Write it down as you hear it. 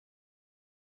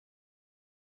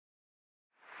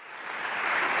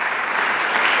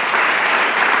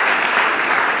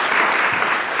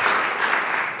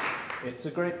It's a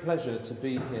great pleasure to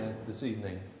be here this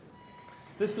evening.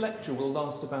 This lecture will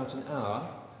last about an hour.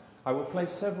 I will play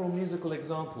several musical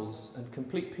examples and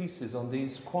complete pieces on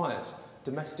these quiet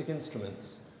domestic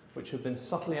instruments, which have been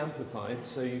subtly amplified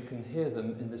so you can hear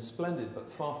them in this splendid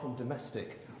but far from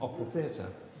domestic opera theatre.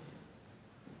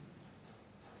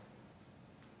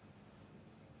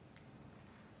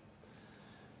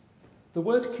 The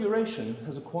word curation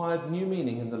has acquired new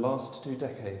meaning in the last 2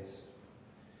 decades.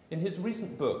 In his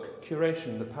recent book,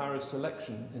 Curation, The Power of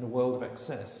Selection in a World of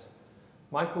Excess,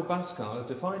 Michael Baskar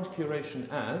defined curation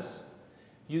as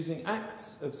using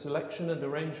acts of selection and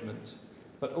arrangement,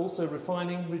 but also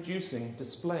refining, reducing,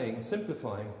 displaying,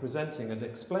 simplifying, presenting and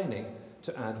explaining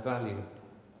to add value.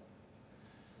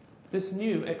 This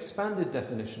new expanded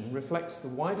definition reflects the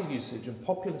wider usage and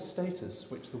popular status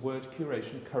which the word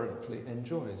curation currently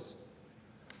enjoys.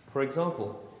 For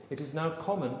example, it is now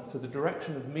common for the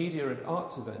direction of media and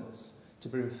arts events to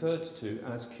be referred to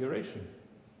as curation.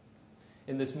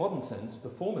 In this modern sense,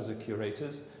 performers are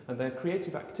curators and their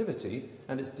creative activity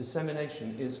and its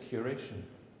dissemination is curation.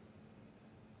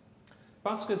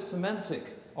 Baskar's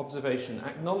semantic observation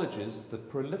acknowledges the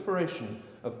proliferation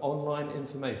of online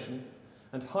information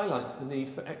and highlights the need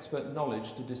for expert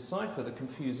knowledge to decipher the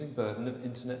confusing burden of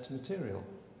internet material.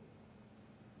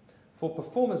 For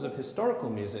performers of historical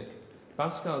music,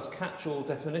 Baskar's catch-all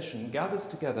definition gathers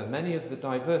together many of the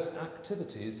diverse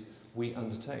activities we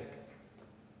undertake.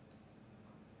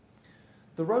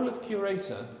 The role of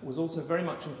curator was also very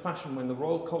much in fashion when the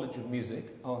Royal College of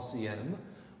Music, RCM,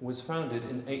 was founded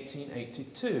in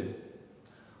 1882,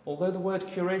 although the word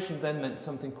curation then meant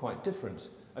something quite different,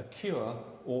 a cure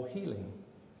or healing.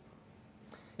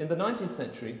 In the 19th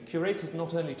century, curators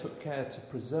not only took care to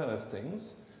preserve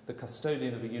things, the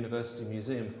custodian of a university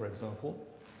museum, for example,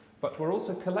 but were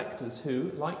also collectors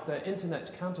who, like their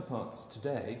internet counterparts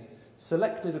today,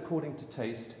 selected according to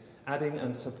taste, adding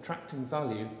and subtracting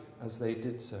value as they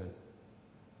did so.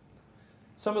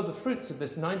 Some of the fruits of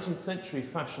this 19th century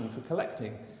fashion for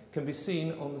collecting can be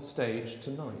seen on the stage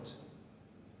tonight.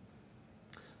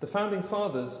 The founding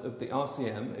fathers of the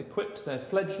RCM equipped their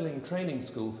fledgling training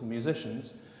school for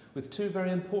musicians with 2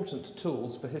 very important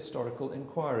tools for historical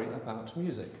inquiry about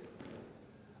music: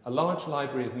 a large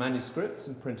library of manuscripts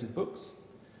and printed books,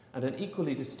 and an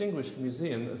equally distinguished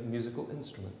museum of musical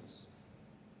instruments.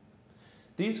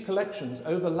 These collections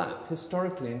overlap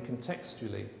historically and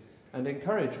contextually and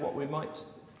encourage what we might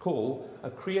call a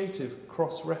creative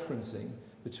cross-referencing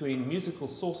between musical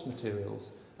source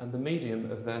materials and the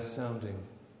medium of their sounding.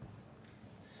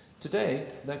 Today,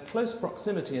 their close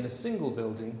proximity in a single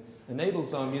building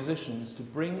enables our musicians to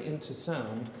bring into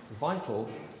sound vital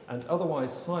and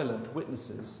otherwise silent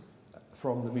witnesses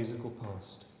from the musical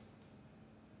past.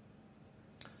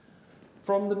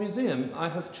 From the museum, I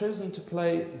have chosen to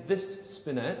play this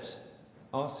spinet,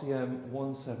 RCM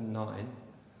 179,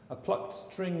 a plucked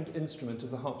stringed instrument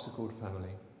of the harpsichord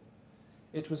family.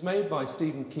 It was made by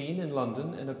Stephen Keane in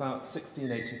London in about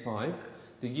 1685,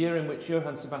 the year in which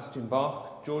Johann Sebastian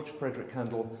Bach, George Frederick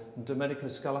Handel and Domenico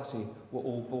Scarlatti were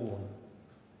all born.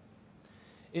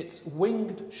 Its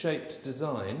winged-shaped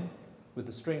design, with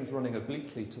the strings running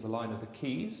obliquely to the line of the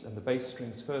keys and the bass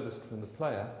strings furthest from the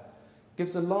player,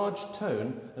 gives a large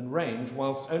tone and range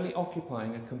whilst only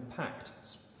occupying a compact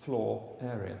floor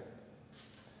area.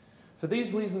 For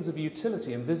these reasons of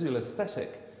utility and visual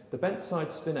aesthetic, the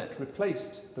bent-side spinet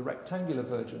replaced the rectangular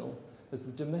virginal as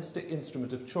the domestic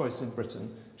instrument of choice in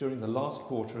Britain during the last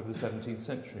quarter of the 17th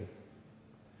century.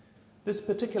 This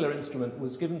particular instrument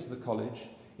was given to the college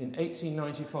in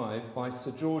 1895 by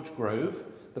Sir George Grove,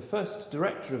 the first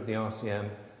director of the RCM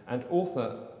and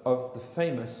author of the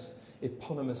famous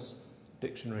eponymous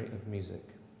Dictionary of Music.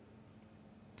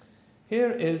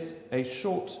 Here is a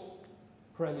short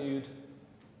prelude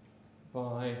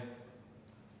by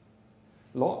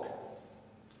Locke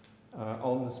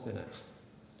on the spinet.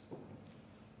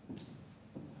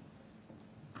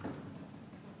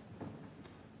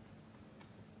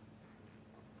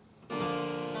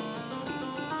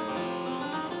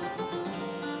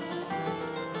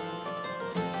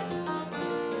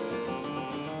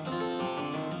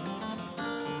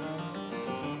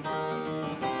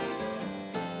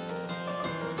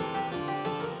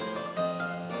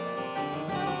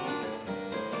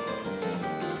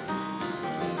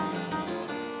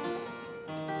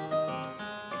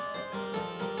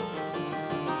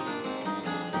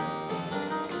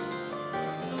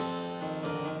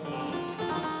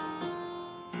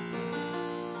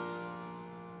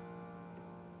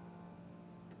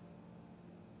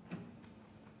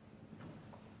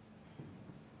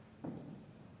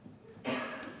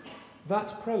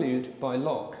 That prelude by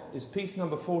Locke is piece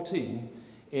number 14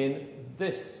 in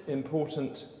this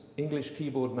important English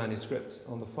keyboard manuscript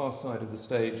on the far side of the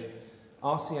stage,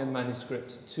 RCM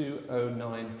manuscript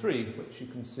 2093, which you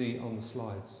can see on the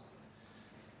slides.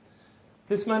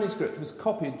 This manuscript was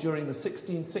copied during the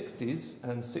 1660s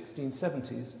and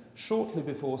 1670s, shortly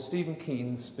before Stephen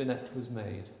Keen's Spinet was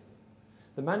made.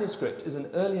 The manuscript is an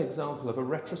early example of a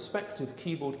retrospective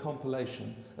keyboard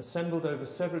compilation assembled over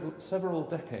several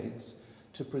decades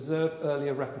to preserve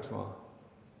earlier repertoire.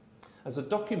 As a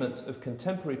document of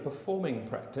contemporary performing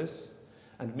practice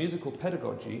and musical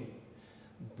pedagogy,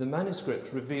 the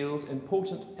manuscript reveals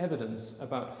important evidence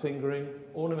about fingering,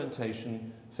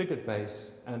 ornamentation, figured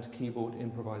bass, and keyboard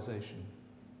improvisation.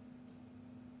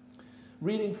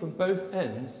 Reading from both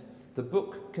ends, the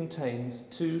book contains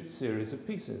two series of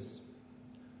pieces.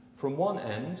 From one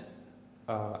end,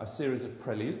 a series of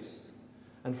preludes,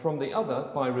 and from the other,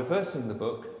 by reversing the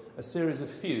book, a series of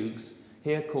fugues,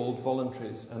 here called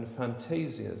voluntaries and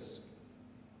fantasias.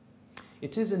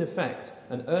 It is, in effect,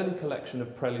 an early collection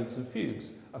of preludes and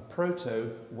fugues, a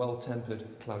proto-well-tempered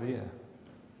clavier.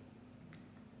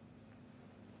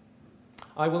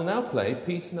 I will now play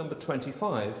piece number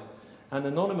 25, an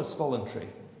anonymous voluntary.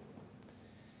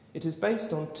 It is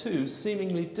based on two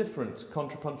seemingly different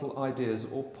contrapuntal ideas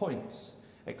or points,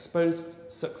 exposed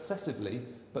successively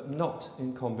but not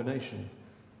in combination.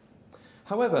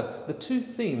 However, the two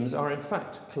themes are in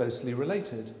fact closely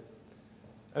related.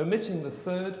 Omitting the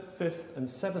third, fifth and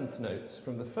seventh notes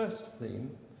from the first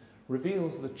theme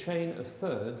reveals the chain of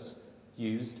thirds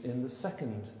used in the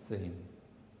second theme.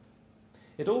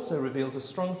 It also reveals a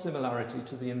strong similarity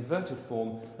to the inverted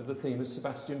form of the theme of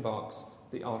Sebastian Bach's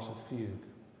The Art of Fugue.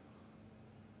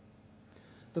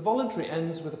 The voluntary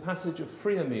ends with a passage of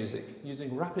freer music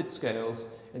using rapid scales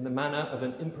in the manner of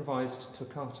an improvised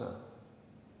toccata.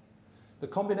 The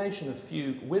combination of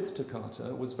fugue with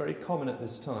toccata was very common at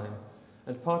this time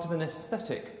and part of an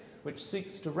aesthetic which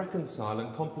seeks to reconcile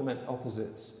and complement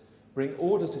opposites, bring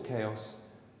order to chaos,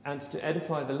 and to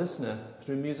edify the listener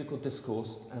through musical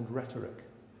discourse and rhetoric.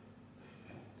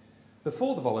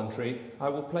 Before the voluntary, I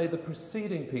will play the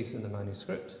preceding piece in the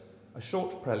manuscript, a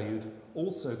short prelude,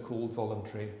 also called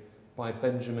voluntary, by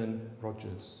Benjamin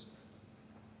Rogers.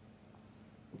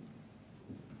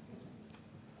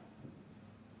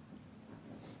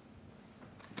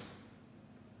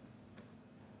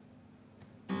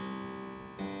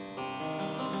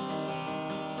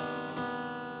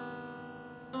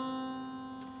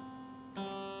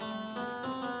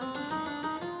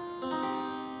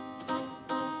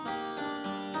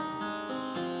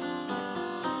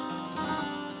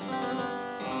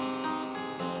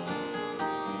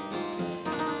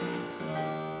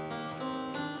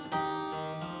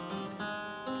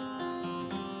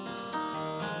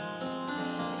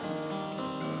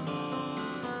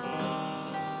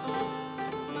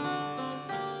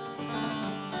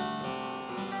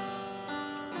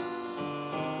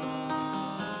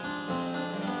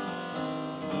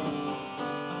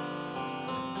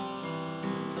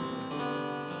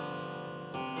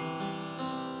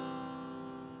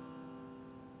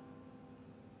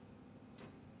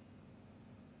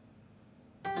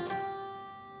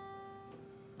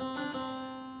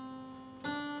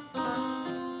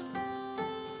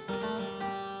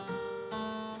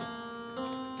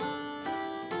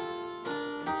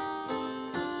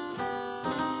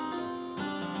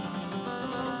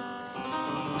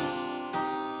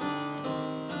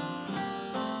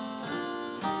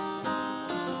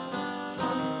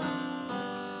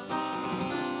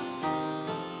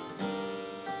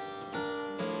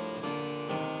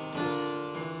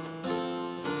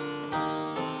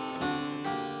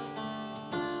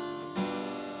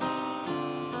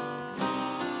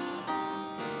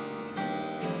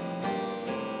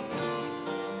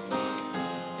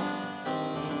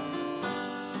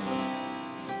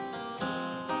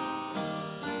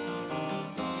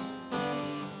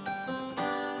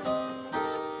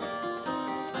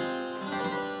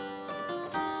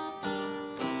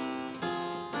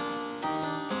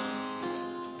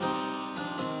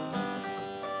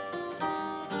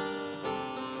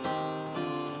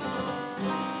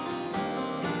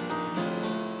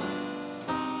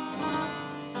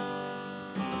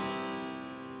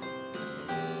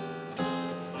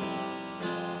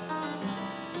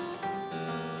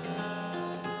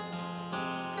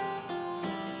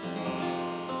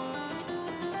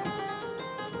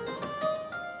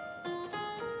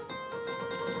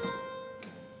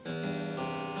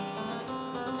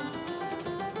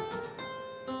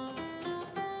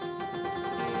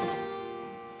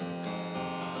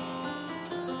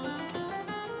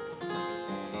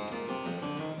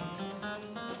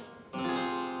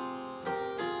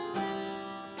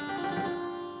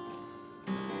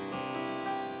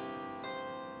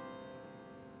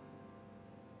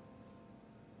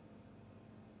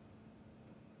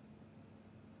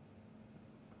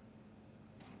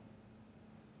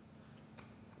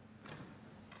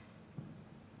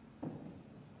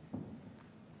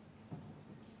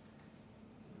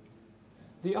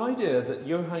 The idea that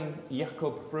Johann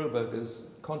Jakob Froberger's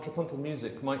contrapuntal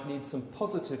music might need some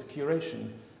positive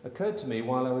curation occurred to me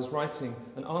while I was writing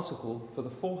an article for the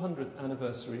 400th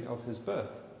anniversary of his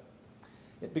birth.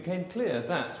 It became clear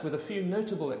that, with a few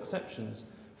notable exceptions,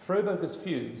 Froberger's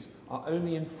fugues are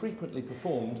only infrequently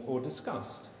performed or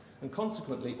discussed, and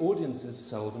consequently audiences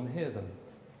seldom hear them.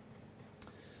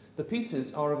 The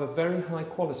pieces are of a very high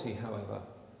quality, however,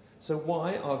 so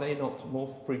why are they not more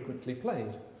frequently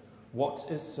played? What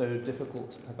is so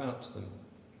difficult about them?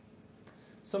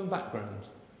 Some background.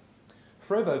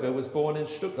 Froberger was born in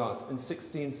Stuttgart in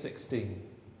 1616.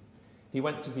 He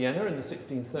went to Vienna in the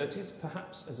 1630s,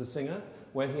 perhaps as a singer,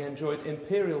 where he enjoyed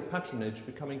imperial patronage,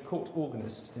 becoming court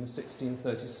organist in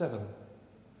 1637.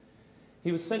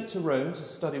 He was sent to Rome to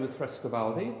study with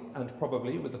Frescobaldi and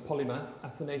probably with the polymath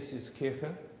Athanasius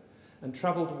Kircher, and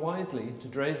travelled widely to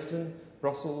Dresden,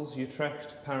 Brussels,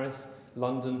 Utrecht, Paris,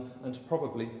 London, and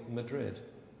probably Madrid.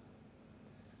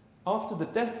 After the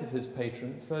death of his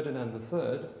patron, Ferdinand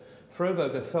III,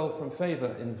 Froberger fell from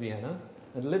favour in Vienna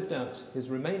and lived out his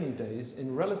remaining days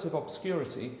in relative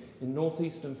obscurity in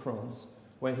northeastern France,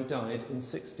 where he died in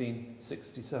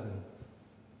 1667.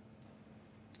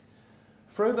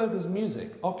 Froberger's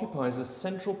music occupies a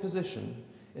central position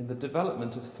in the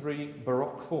development of three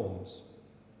Baroque forms: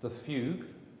 the fugue,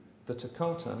 the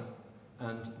toccata,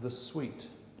 and the suite.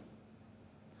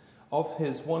 Of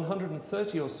his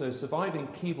 130 or so surviving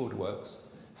keyboard works,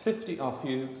 50 are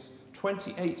fugues,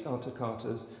 28 are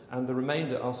toccatas, and the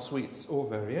remainder are suites or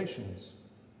variations.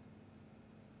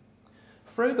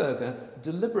 Froberger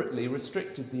deliberately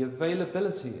restricted the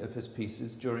availability of his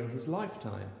pieces during his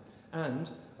lifetime, and,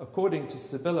 according to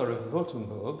Sibylla of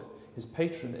Württemberg, his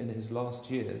patron in his last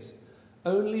years,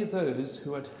 only those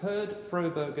who had heard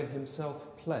Froberger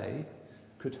himself play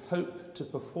could hope to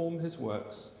perform his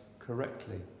works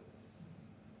correctly.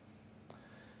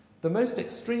 The most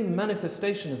extreme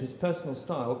manifestation of his personal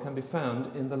style can be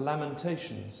found in the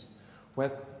Lamentations,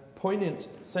 where poignant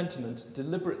sentiment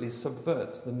deliberately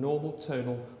subverts the normal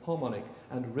tonal, harmonic,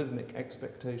 and rhythmic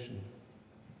expectation.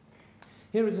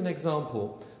 Here is an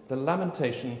example, the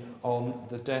lamentation on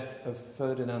the death of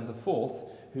Ferdinand IV,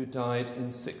 who died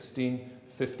in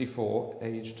 1654,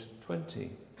 aged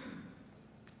 20.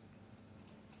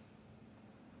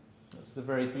 That's the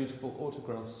very beautiful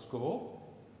autograph score.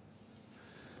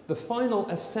 The final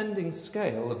ascending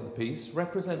scale of the piece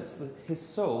represents his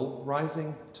soul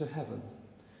rising to heaven.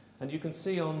 And you can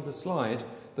see on the slide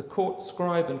the court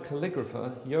scribe and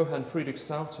calligrapher Johann Friedrich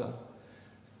Sauter,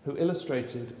 who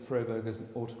illustrated Froberger's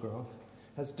autograph,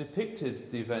 has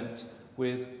depicted the event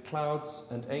with clouds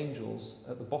and angels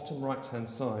at the bottom right-hand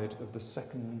side of the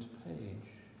second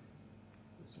page.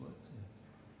 This works, yes.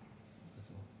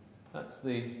 That's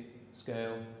the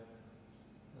scale,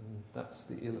 and that's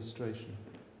the illustration.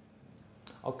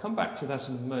 I'll come back to that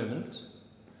in a moment.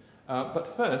 But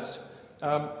first,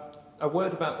 a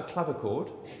word about the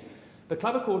clavichord. The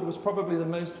clavichord was probably the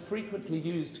most frequently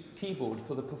used keyboard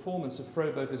for the performance of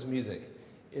Froberger's music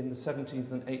in the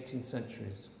 17th and 18th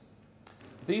centuries.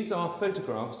 These are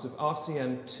photographs of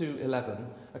RCM 211,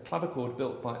 a clavichord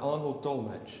built by Arnold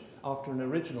Dolmetsch after an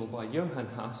original by Johann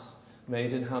Haas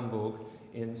made in Hamburg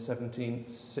in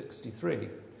 1763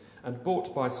 and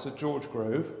bought by Sir George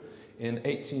Grove in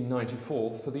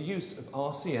 1894 for the use of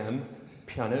RCM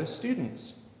piano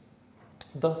students.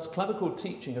 Thus, clavichord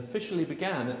teaching officially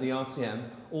began at the RCM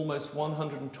almost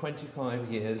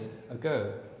 125 years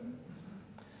ago.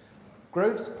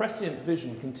 Grove's prescient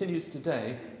vision continues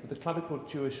today with the clavichord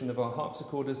tuition of our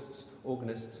harpsichordists,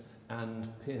 organists, and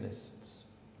pianists.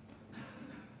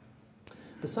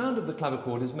 The sound of the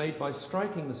clavichord is made by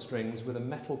striking the strings with a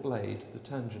metal blade, the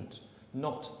tangent,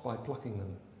 not by plucking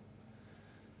them.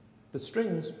 The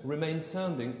strings remain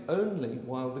sounding only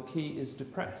while the key is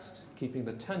depressed, keeping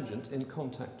the tangent in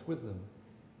contact with them.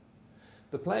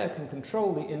 The player can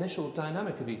control the initial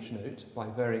dynamic of each note by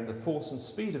varying the force and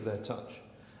speed of their touch,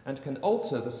 and can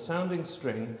alter the sounding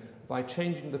string by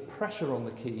changing the pressure on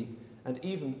the key and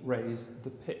even raise the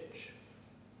pitch.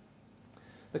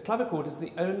 The clavichord is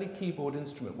the only keyboard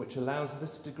instrument which allows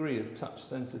this degree of touch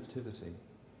sensitivity.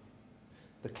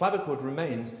 The clavichord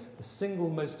remains the single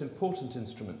most important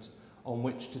instrument on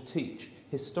which to teach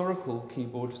historical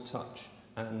keyboard touch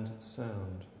and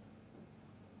sound.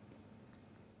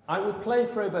 I will play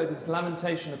Froberger's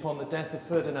Lamentation upon the death of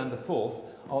Ferdinand IV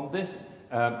on this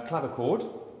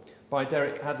clavichord by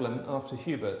Derek Adlam after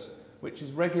Hubert, which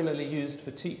is regularly used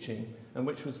for teaching and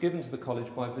which was given to the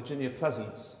college by Virginia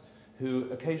Pleasance, who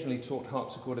occasionally taught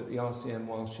harpsichord at the RCM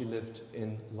while she lived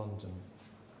in London.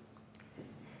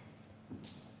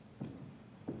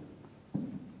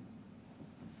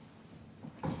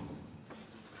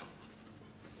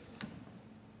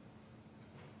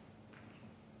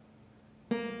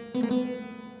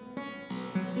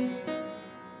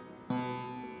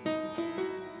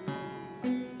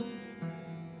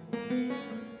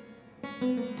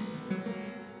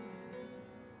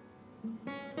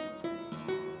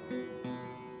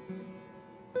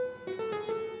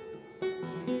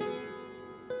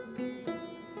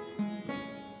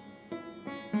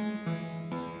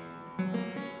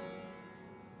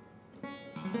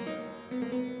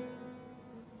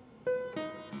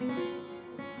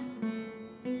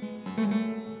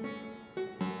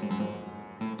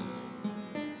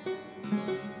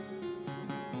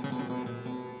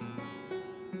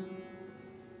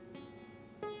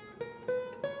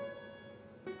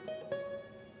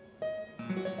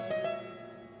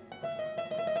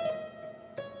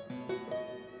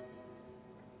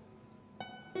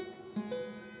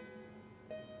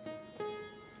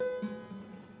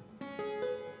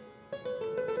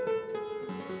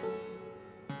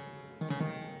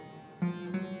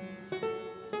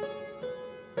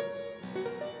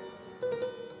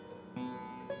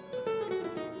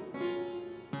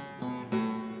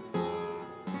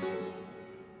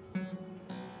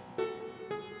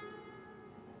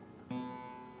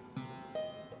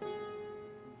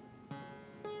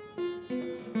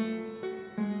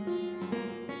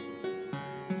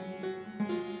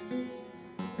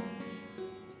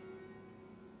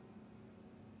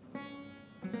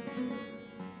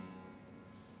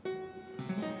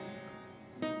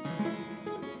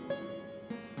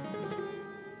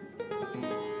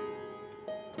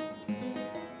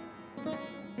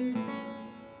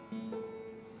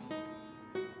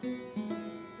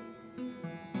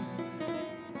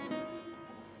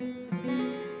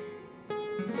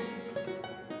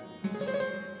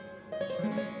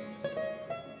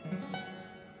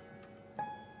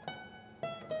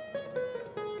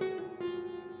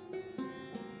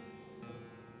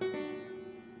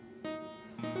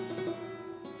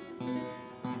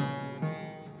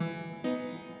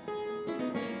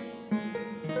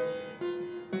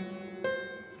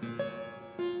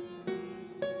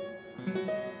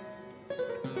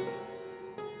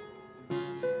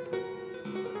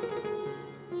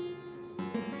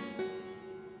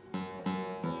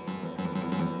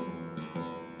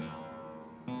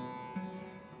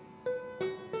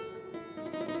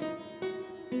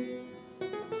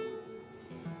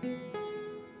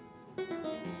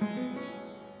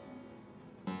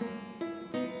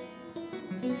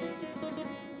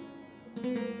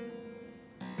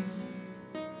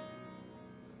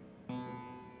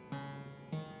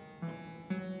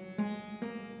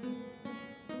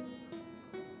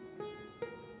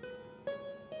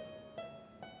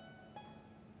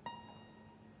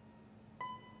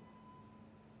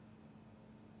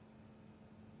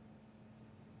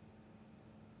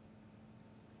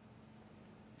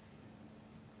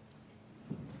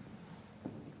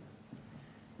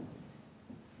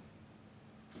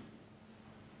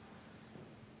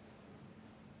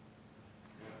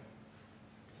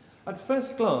 At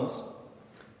first glance,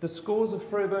 the scores of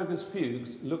Froberger's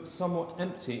fugues look somewhat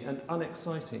empty and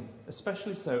unexciting,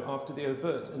 especially so after the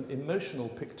overt and emotional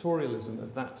pictorialism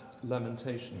of that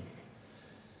lamentation.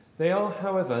 They are,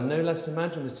 however, no less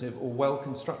imaginative or well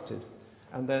constructed,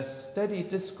 and their steady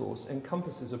discourse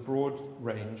encompasses a broad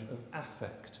range of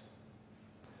affect.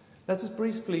 Let us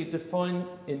briefly define,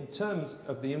 in terms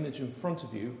of the image in front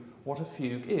of you, what a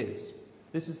fugue is.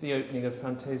 This is the opening of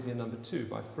Fantasia No. 2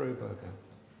 by Froberger.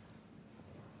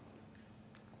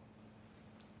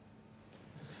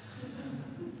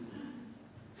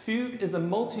 Fugue is a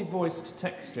multi-voiced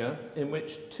texture in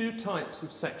which two types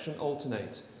of section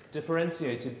alternate,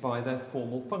 differentiated by their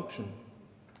formal function.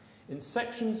 In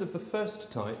sections of the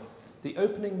first type, the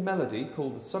opening melody,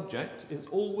 called the subject, is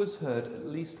always heard at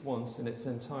least once in its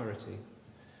entirety.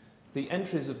 The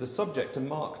entries of the subject are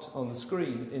marked on the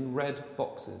screen in red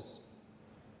boxes.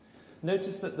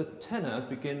 Notice that the tenor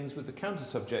begins with the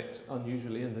counter-subject,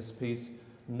 unusually in this piece,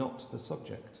 not the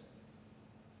subject.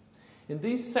 In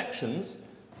these sections,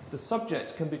 the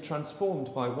subject can be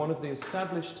transformed by one of the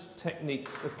established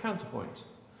techniques of counterpoint,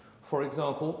 for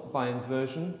example, by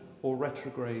inversion or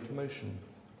retrograde motion.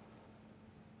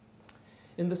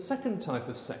 In the second type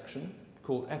of section,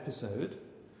 called episode,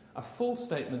 a full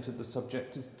statement of the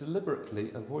subject is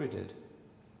deliberately avoided.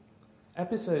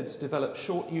 Episodes develop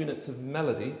short units of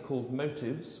melody called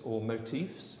motives or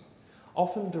motifs,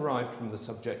 often derived from the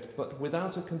subject, but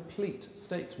without a complete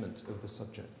statement of the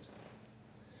subject.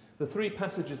 The three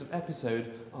passages of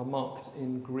episode are marked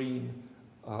in green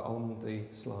on the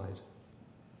slide.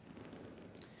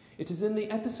 It is in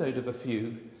the episode of a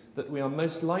fugue that we are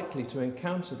most likely to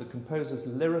encounter the composer's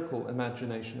lyrical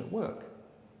imagination at work.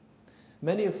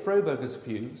 Many of Froberger's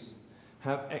fugues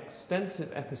have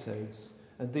extensive episodes,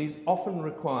 and these often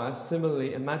require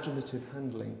similarly imaginative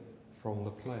handling from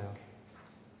the player.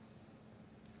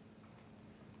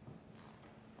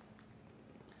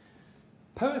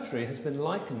 Poetry has been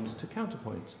likened to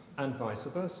counterpoint, and vice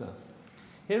versa.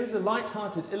 Here is a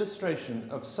light-hearted illustration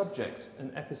of subject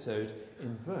and episode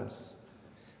in verse.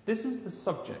 This is the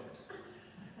subject.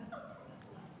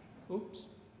 Oops.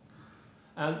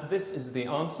 And this is the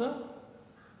answer.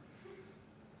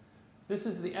 This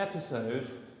is the episode.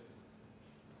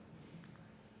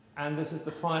 And this is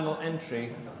the final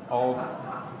entry of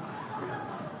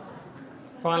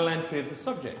the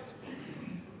subject.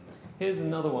 Here's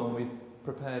another one we've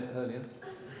prepared earlier.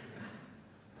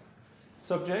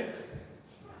 Subject,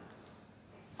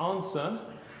 answer,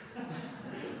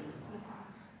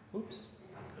 oops,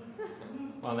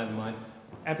 well, never mind.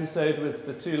 Episode was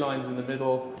the two lines in the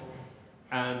middle,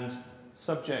 and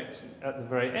subject at the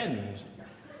very end.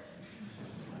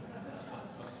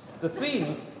 The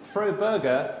themes,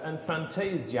 Froberger and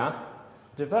Fantasia,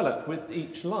 develop with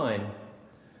each line.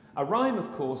 A rhyme,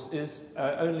 of course, is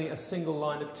only a single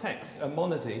line of text, a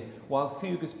monody, while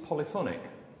fugue is polyphonic.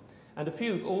 And a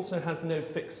fugue also has no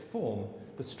fixed form.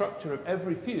 The structure of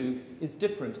every fugue is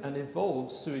different and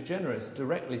evolves sui generis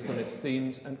directly from its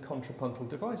themes and contrapuntal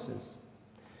devices.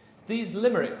 These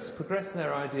limericks progress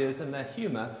their ideas and their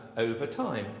humour over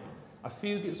time. A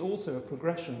fugue is also a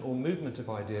progression or movement of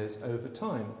ideas over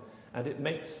time, and it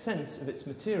makes sense of its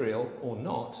material, or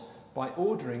not, by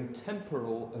ordering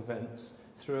temporal events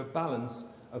through a balance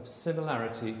of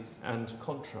similarity and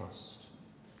contrast.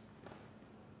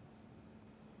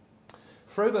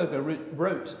 Froberger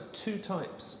wrote two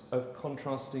types of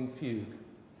contrasting fugue.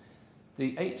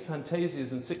 The 8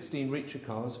 fantasias and 16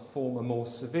 ricercars form a more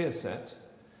severe set,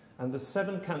 and the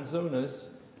 7 canzonas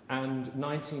and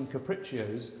 19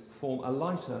 capriccios form a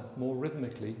lighter, more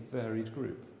rhythmically varied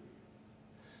group.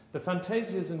 The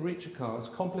fantasias and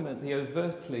ricercars complement the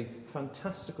overtly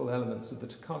fantastical elements of the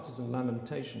toccatas and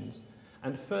lamentations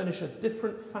and furnish a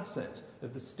different facet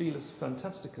of the stilus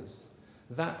fantasticus,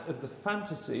 that of the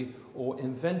fantasy or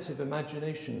inventive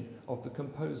imagination of the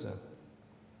composer.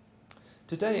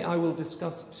 Today I will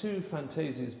discuss 2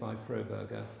 fantasias by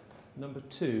Froberger, number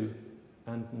 2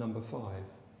 and number 5.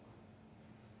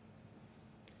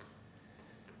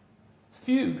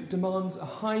 Fugue demands a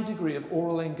high degree of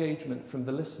oral engagement from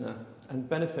the listener and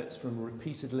benefits from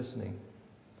repeated listening.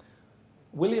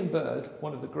 William Byrd,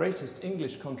 one of the greatest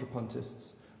English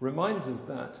contrapuntists, reminds us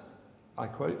that, I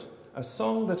quote, "A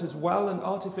song that is well and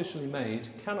artificially made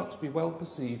cannot be well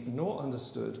perceived nor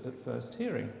understood at first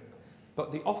hearing,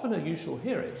 but the oftener you shall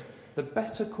hear it, the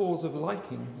better cause of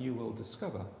liking you will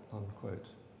discover," unquote.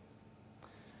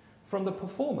 From the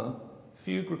performer,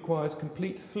 fugue requires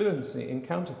complete fluency in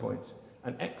counterpoint,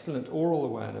 an excellent oral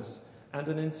awareness, and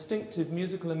an instinctive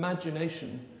musical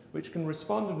imagination which can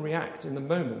respond and react in the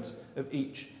moment of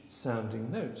each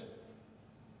sounding note.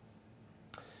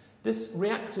 This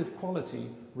reactive quality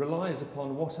relies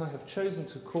upon what I have chosen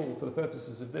to call, for the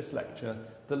purposes of this lecture,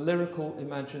 the lyrical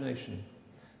imagination,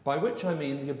 by which I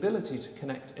mean the ability to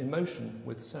connect emotion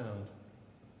with sound.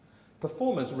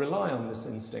 Performers rely on this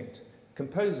instinct.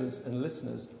 Composers and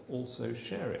listeners also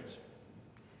share it.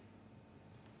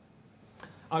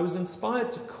 I was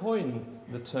inspired to coin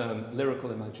the term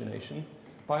lyrical imagination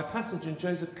by a passage in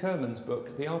Joseph Kerman's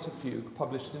book, The Art of Fugue,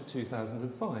 published in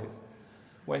 2005,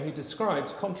 where he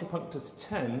describes Contrapunctus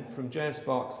 10 from J.S.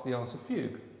 Bach's The Art of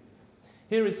Fugue.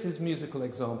 Here is his musical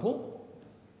example,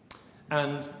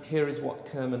 and here is what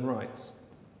Kerman writes.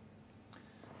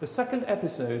 The second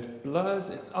episode blurs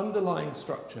its underlying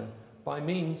structure by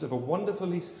means of a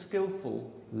wonderfully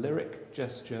skillful lyric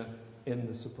gesture in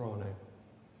the soprano.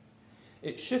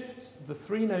 It shifts the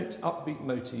three-note upbeat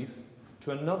motif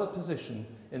to another position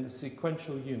in the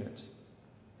sequential unit.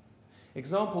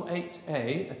 Example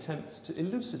 8a attempts to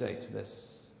elucidate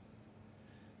this.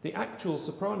 The actual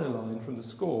soprano line from the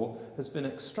score has been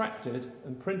extracted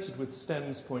and printed with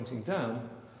stems pointing down,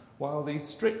 while the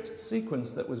strict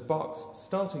sequence that was Bach's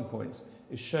starting point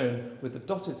is shown with the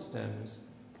dotted stems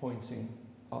pointing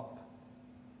up.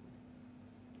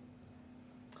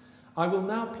 I will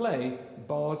now play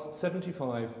bars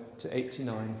 75 to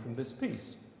 89 from this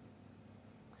piece.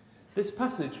 This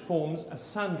passage forms a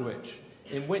sandwich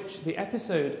in which the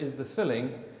episode is the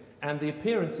filling and the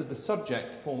appearance of the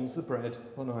subject forms the bread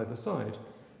on either side.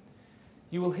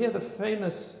 You will hear the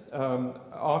famous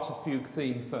Art of Fugue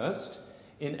theme first,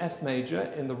 in F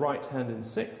major in the right hand in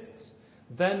sixths,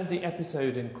 then the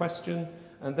episode in question,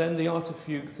 and then the Art of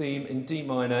Fugue theme in D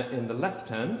minor in the left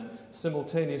hand,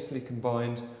 simultaneously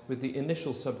combined with the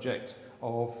initial subject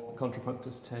of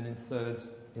Contrapunctus 10 in thirds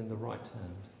in the right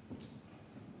hand.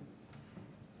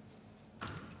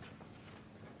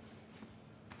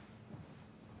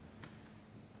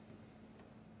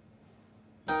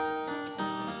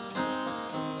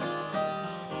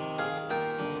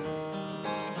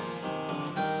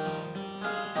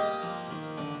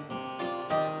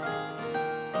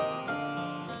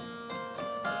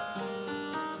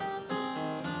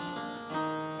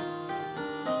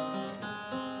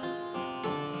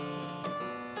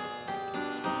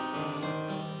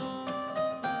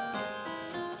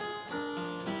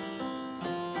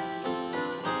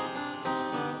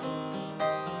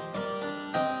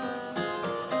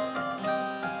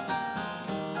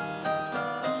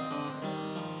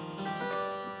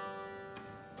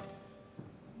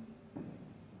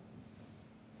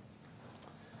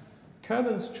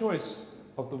 Kerman's choice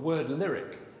of the word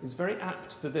lyric is very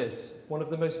apt for this, one of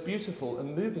the most beautiful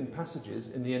and moving passages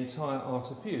in the entire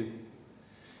Art of Fugue.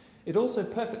 It also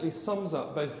perfectly sums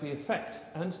up both the effect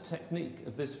and technique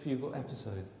of this fugal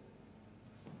episode.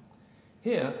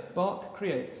 Here, Bach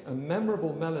creates a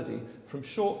memorable melody from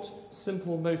short,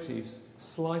 simple motifs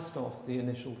sliced off the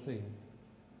initial theme.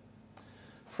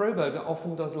 Froberger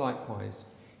often does likewise.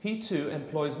 He too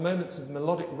employs moments of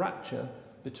melodic rapture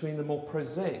between the more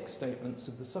prosaic statements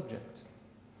of the subject.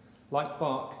 Like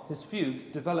Bach, his fugues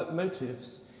develop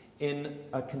motifs in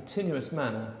a continuous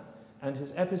manner, and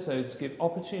his episodes give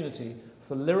opportunity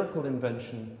for lyrical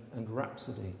invention and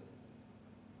rhapsody.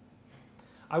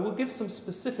 I will give some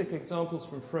specific examples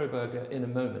from Froberger in a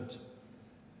moment.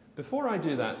 Before I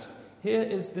do that, here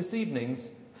is this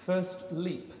evening's first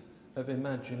leap of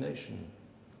imagination.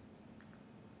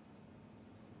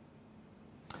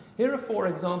 Here are 4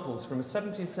 examples from a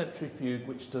 17th century fugue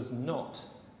which does not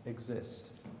exist.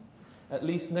 At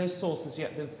least no source has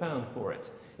yet been found for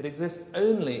it. It exists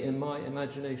only in my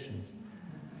imagination.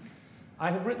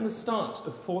 I have written the start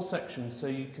of 4 sections so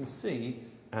you can see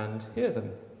and hear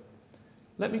them.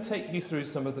 Let me take you through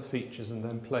some of the features and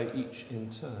then play each in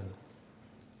turn.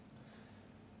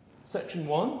 Section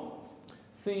 1,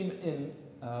 theme in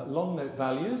long note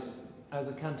values as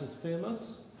a cantus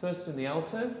firmus, first in the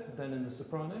alto, then in the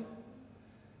soprano.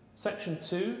 Section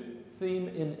 2, theme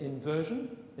in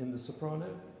inversion in the soprano.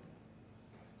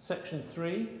 Section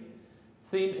 3,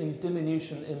 theme in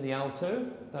diminution in the alto,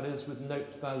 that is with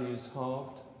note values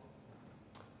halved.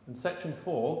 And section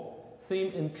 4,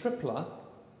 theme in tripla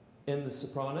in the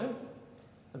soprano,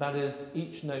 that is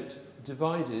each note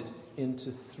divided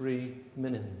into 3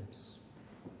 minims.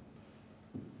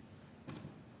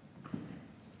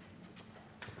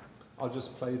 I'll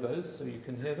just play those so you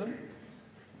can hear them.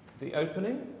 The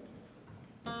opening.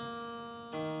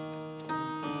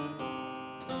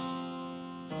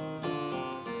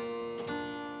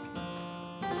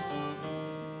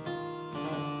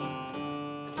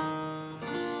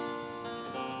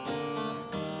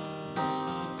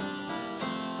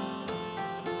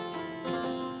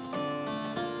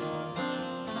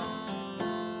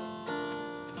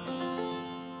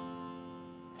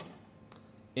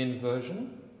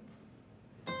 inversion,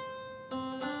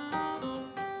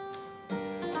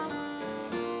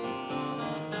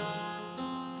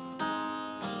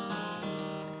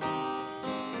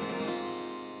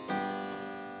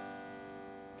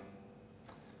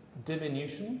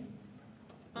 diminution,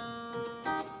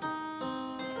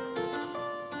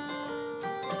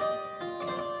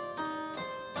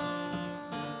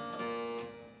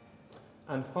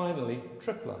 and finally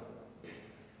tripler.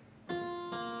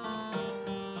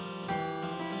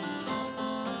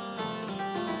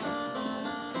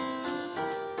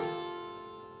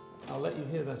 I'll let you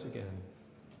hear that again.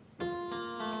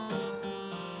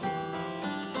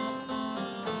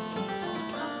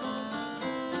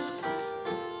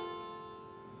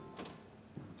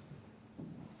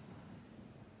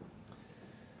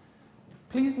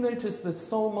 Please notice the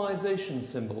solmization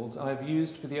symbols I've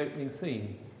used for the opening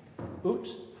theme. Ut,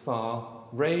 fa,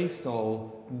 re,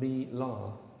 sol, mi,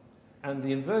 la. And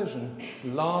the inversion,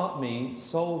 la, mi,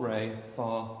 sol, re,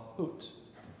 fa, ut.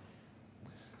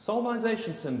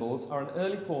 Solmization symbols are an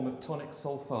early form of tonic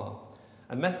sol,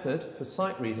 fa, a method for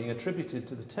sight reading attributed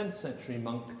to the 10th century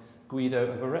monk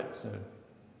Guido of Arezzo.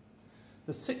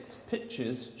 The 6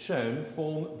 pitches shown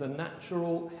form the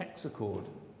natural hexachord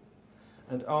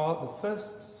and are the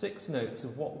first 6 notes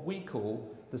of what we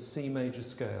call the C major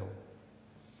scale.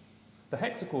 The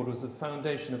hexachord was the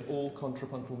foundation of all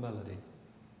contrapuntal melody.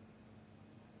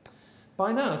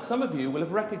 By now, some of you will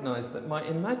have recognised that my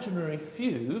imaginary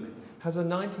fugue has a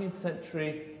 19th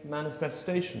century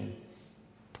manifestation,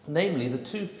 namely the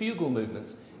 2 fugal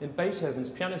movements in Beethoven's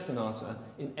Piano Sonata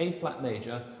in A-flat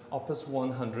major, opus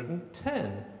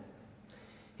 110.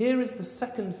 Here is the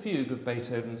second fugue of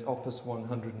Beethoven's opus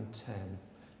 110,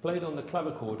 played on the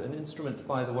clavichord, an instrument,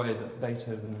 by the way, that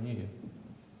Beethoven knew.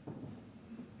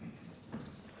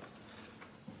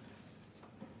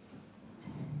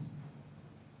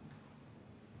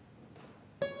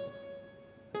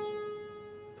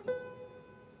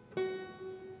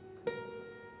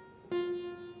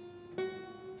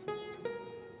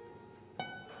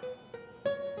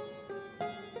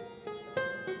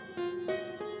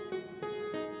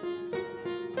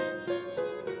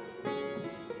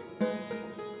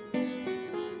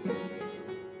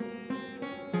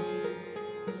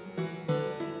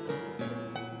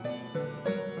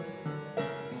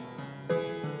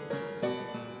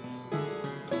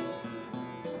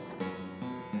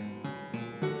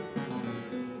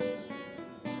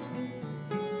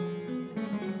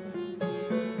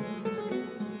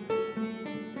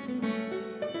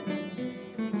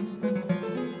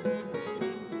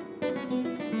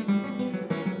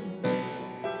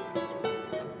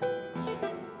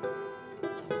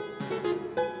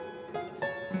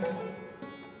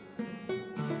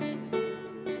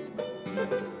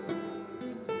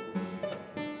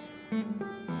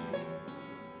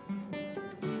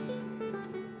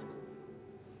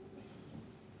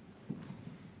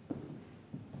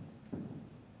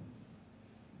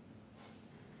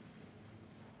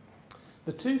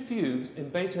 The 2 fugues in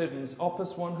Beethoven's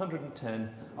Opus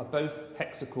 110 are both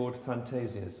hexachord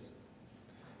fantasias.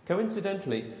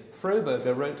 Coincidentally,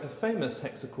 Froberger wrote a famous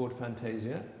hexachord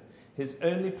fantasia, his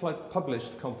only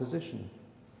published composition,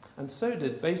 and so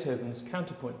did Beethoven's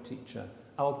counterpoint teacher,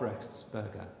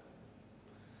 Albrechtsberger.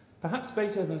 Perhaps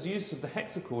Beethoven's use of the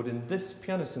hexachord in this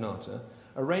piano sonata,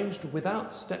 arranged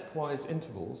without stepwise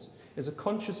intervals, is a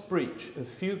conscious breach of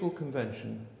fugal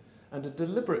convention and a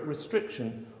deliberate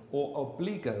restriction or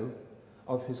obligo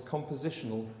of his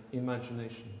compositional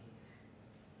imagination.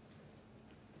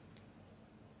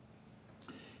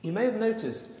 You may have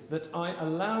noticed that I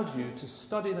allowed you to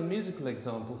study the musical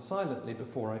example silently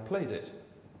before I played it.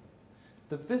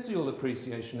 The visual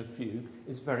appreciation of fugue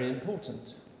is very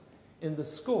important. In the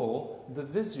score, the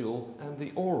visual and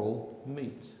the oral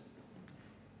meet.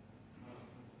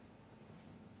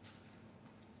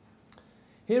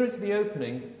 Here is the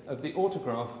opening of the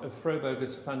autograph of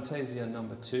Froberger's Fantasia No.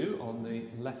 2 on the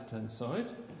left-hand side,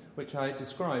 which I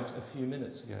described a few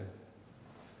minutes ago.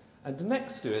 And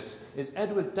next to it is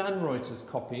Edward Dannreuter's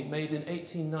copy, made in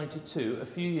 1892, a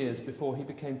few years before he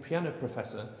became piano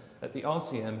professor at the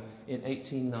RCM in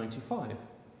 1895.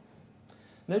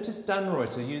 Notice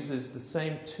Dannreuter uses the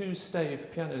same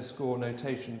 2-stave piano score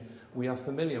notation we are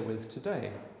familiar with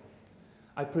today.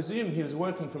 I presume he was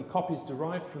working from copies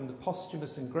derived from the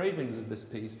posthumous engravings of this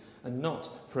piece and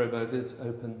not Froberger's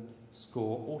open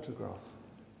score autograph.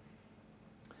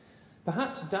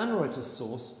 Perhaps Dannreuter's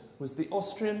source was the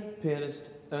Austrian pianist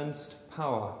Ernst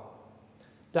Pauer,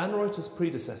 Dannreuter's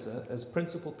predecessor as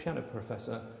principal piano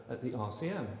professor at the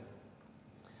RCM.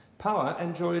 Pauer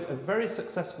enjoyed a very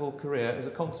successful career as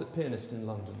a concert pianist in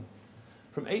London.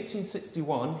 From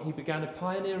 1861, he began a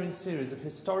pioneering series of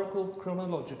historical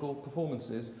chronological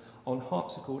performances on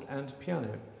harpsichord and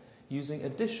piano, using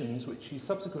editions which he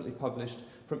subsequently published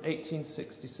from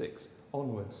 1866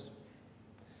 onwards.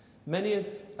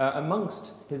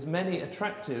 Amongst his many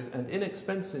attractive and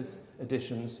inexpensive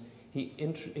editions, he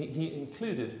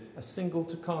included a single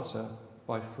toccata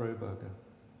by Froberger.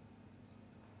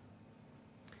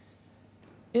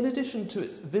 In addition to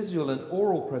its visual and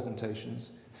oral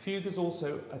presentations, fugue is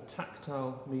also a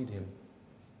tactile medium.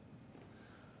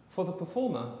 For the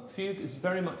performer, fugue is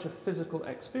very much a physical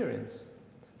experience.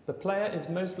 The player is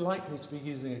most likely to be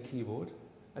using a keyboard,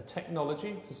 a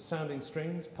technology for sounding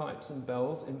strings, pipes and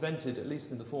bells invented, at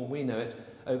least in the form we know it,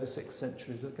 over 6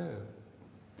 centuries ago.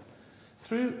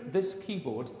 Through this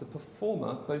keyboard, the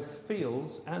performer both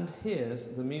feels and hears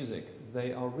the music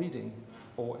they are reading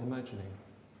or imagining.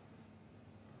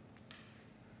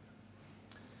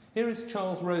 Here is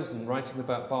Charles Rosen writing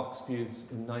about Bach's fugues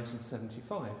in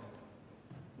 1975.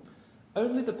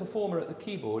 Only the performer at the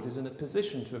keyboard is in a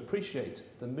position to appreciate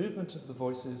the movement of the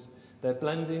voices, their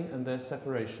blending and their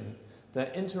separation,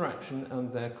 their interaction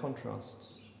and their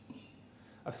contrasts.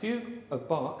 A fugue of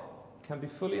Bach can be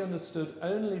fully understood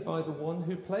only by the one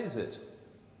who plays it,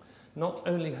 not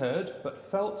only heard but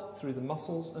felt through the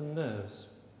muscles and nerves.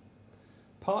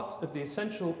 Part of the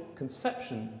essential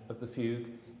conception of the fugue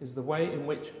is the way in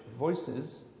which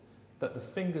voices that the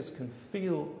fingers can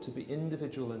feel to be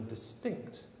individual and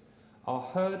distinct are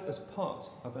heard as part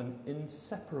of an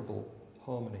inseparable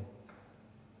harmony.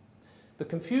 The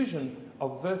confusion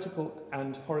of vertical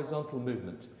and horizontal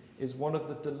movement is one of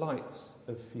the delights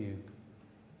of fugue.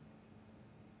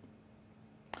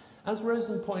 As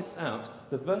Rosen points out,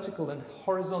 the vertical and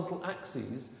horizontal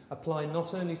axes apply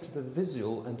not only to the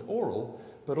visual and oral,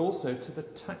 but also to the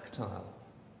tactile.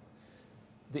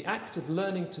 The act of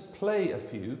learning to play a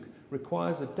fugue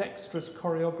requires a dexterous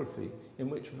choreography in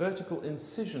which vertical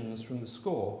incisions from the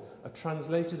score are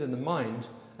translated in the mind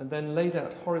and then laid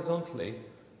out horizontally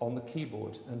on the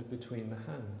keyboard and between the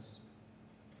hands.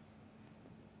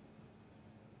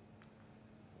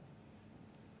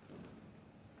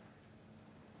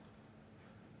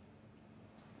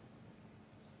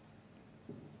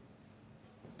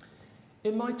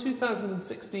 In my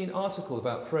 2016 article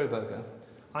about Froberger,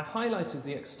 I highlighted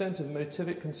the extent of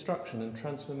motivic construction and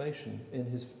transformation in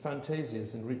his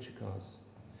fantasias and Ritschikars.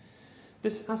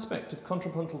 This aspect of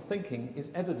contrapuntal thinking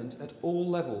is evident at all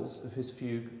levels of his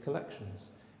fugue collections,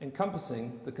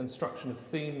 encompassing the construction of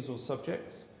themes or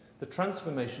subjects, the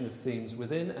transformation of themes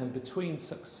within and between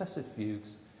successive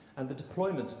fugues, and the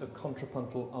deployment of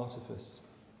contrapuntal artifice.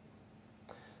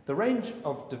 The range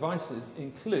of devices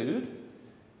include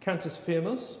cantus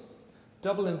firmus,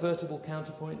 double invertible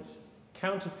counterpoint,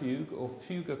 counterfugue or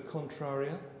fuga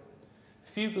contraria,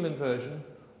 fugal inversion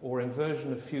or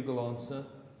inversion of fugal answer,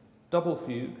 double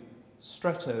fugue,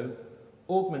 stretto,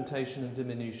 augmentation and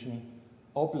diminution,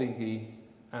 obligi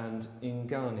and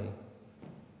ingani.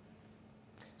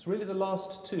 It's really the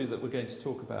last two that we're going to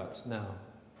talk about now.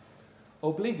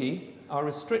 Obligi are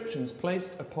restrictions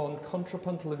placed upon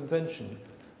contrapuntal invention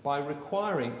by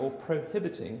requiring or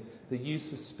prohibiting the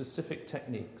use of specific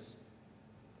techniques.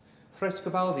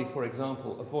 Frescobaldi, for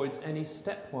example, avoids any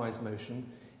stepwise motion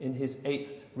in his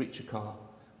 8th Ritschikar,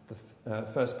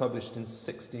 first published in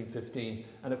 1615,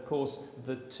 and of course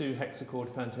the 2 hexachord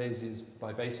fantasias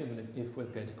by Beethoven, if we're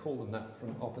going to call them that,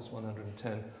 from Opus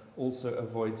 110, also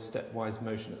avoid stepwise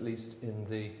motion, at least in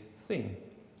the theme.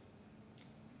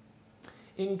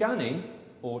 Ingani,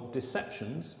 or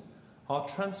deceptions, are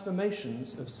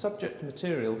transformations of subject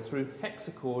material through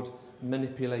hexachord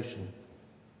manipulation.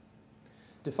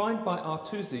 Defined by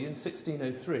Artusi in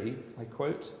 1603, I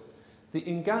quote, "The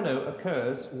ingano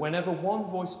occurs whenever one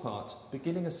voice part,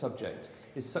 beginning a subject,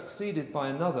 is succeeded by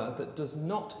another that does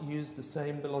not use the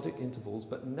same melodic intervals,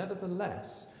 but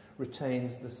nevertheless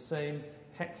retains the same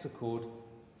hexachord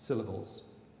syllables."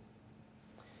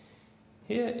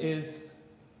 Here is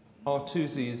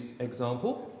Artusi's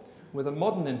example, with a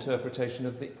modern interpretation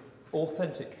of the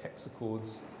authentic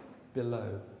hexachords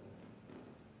below.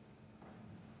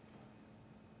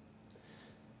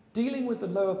 Dealing with the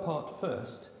lower part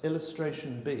first,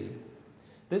 illustration B,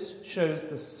 this shows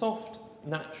the soft,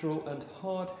 natural and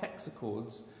hard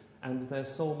hexachords and their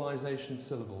solmization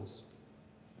syllables.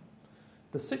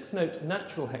 The 6-note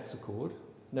natural hexachord,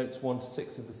 notes 1 to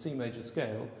 6 of the C major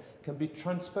scale, can be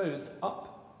transposed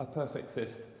up a perfect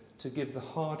fifth to give the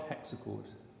hard hexachord,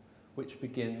 which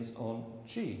begins on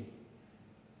G.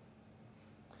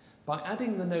 By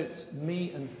adding the notes mi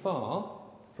and fa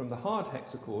from the hard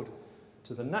hexachord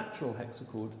to the natural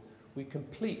hexachord, we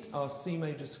complete our C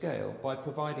major scale by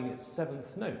providing its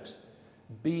seventh note,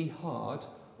 B hard,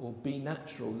 or B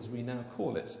natural as we now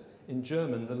call it, in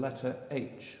German the letter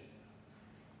H.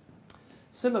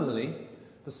 Similarly,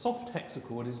 the soft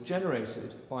hexachord is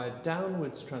generated by a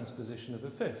downwards transposition of a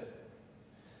fifth.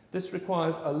 This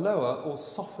requires a lower or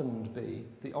softened B,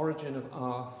 the origin of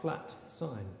our flat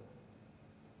sign.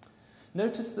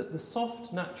 Notice that the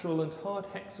soft, natural and hard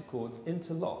hexachords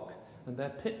interlock and their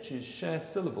pitches share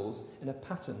syllables in a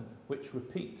pattern which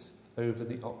repeats over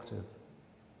the octave.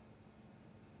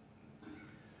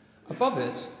 Above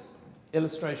it,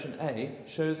 illustration A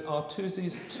shows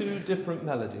Artusi's two different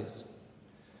melodies.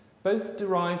 Both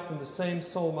derive from the same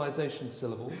solmization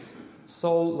syllables,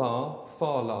 sol, la, fa,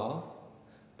 la,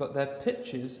 but their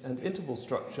pitches and interval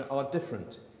structure are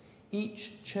different.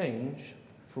 Each change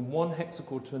from one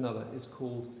hexachord to another is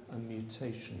called a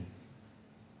mutation.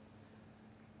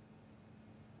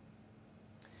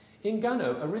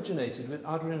 Ingano originated with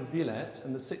Adrien Villette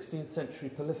and the 16th century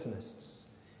polyphonists.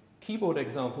 Keyboard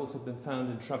examples have been found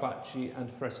in Trabacci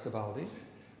and Frescobaldi,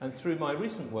 and through my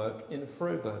recent work in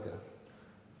Froberger.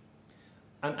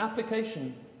 An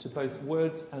application to both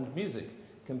words and music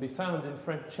can be found in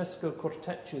Francesco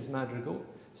Corteccia's madrigal,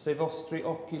 Se vostri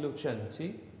occhi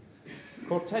lucenti.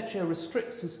 Corteccia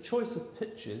restricts his choice of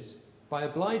pitches by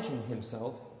obliging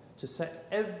himself to set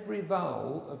every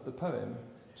vowel of the poem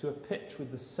to a pitch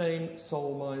with the same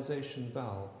solmization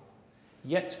vowel,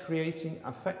 yet creating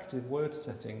affective word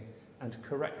setting and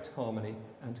correct harmony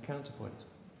and counterpoint.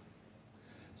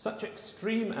 Such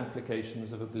extreme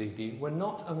applications of obligi were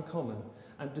not uncommon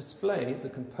and display the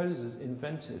composer's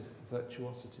inventive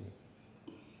virtuosity.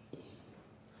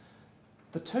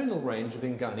 The tonal range of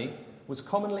Ingani was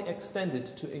commonly extended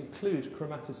to include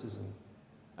chromaticism,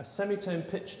 a semitone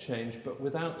pitch change but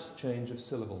without change of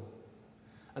syllable,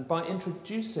 and by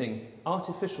introducing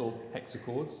artificial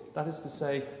hexachords, that is to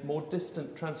say, more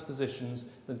distant transpositions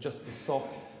than just the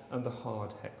soft and the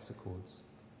hard hexachords.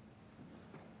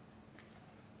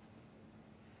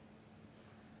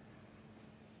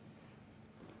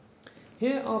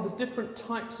 Here are the different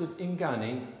types of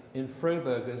Ingani in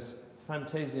Froberger's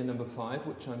Fantasia No. 5,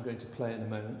 which I'm going to play in a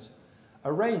moment,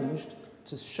 arranged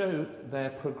to show their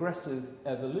progressive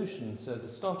evolution. So the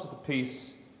start of the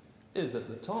piece is at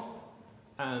the top,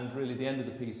 and really the end of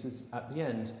the piece is at the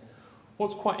end.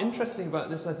 What's quite interesting about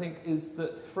this, I think, is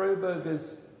that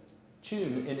Froberger's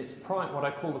tune in its prime, what I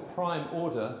call the prime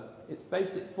order, its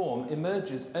basic form,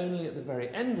 emerges only at the very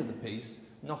end of the piece,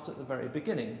 not at the very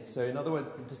beginning. So in other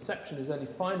words, the deception is only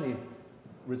finally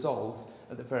resolved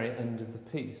at the very end of the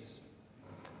piece.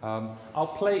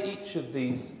 I'll play each of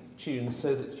these tunes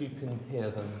so that you can hear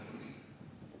them.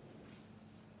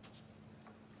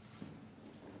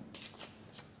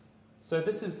 So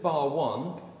this is bar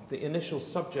 1, the initial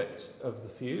subject of the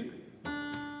fugue.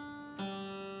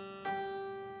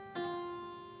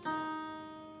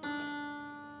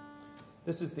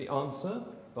 This is the answer,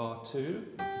 bar 2.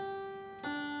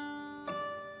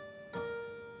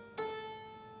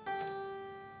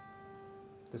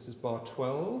 This is bar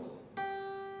 12.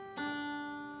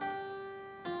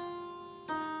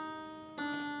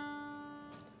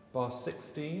 Bar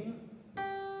 16.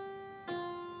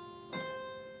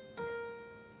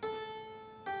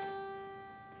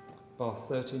 Bar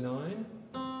 39.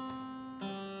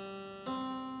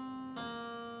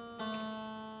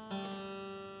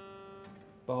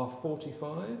 Bar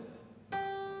 45.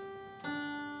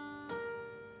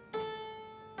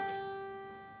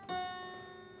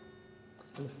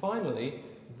 And finally,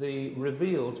 the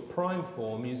revealed prime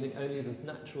form using only the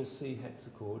natural C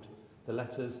hexachord, the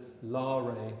letters La,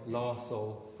 Re, La,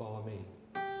 Sol, Fa, Mi.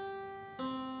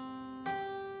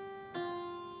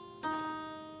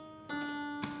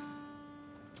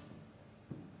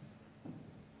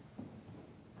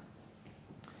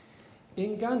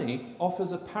 Ingani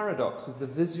offers a paradox of the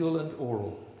visual and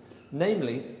oral,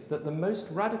 namely that the most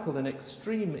radical and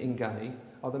extreme Ingani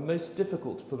are the most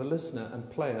difficult for the listener and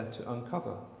player to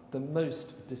uncover, the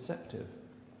most deceptive.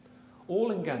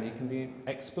 All Ingani can be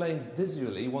explained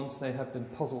visually once they have been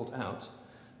puzzled out,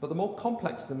 but the more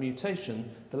complex the mutation,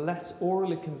 the less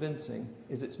orally convincing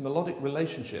is its melodic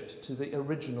relationship to the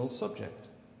original subject.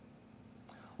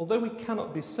 Although we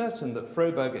cannot be certain that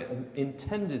Froberger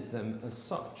intended them as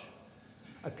such,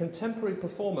 a contemporary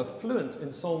performer fluent in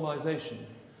solmization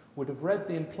would have read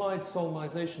the implied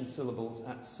solmization syllables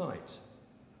at sight.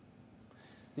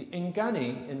 The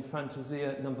Ingani in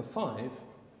Fantasia No. 5,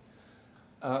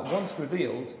 once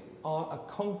revealed, are a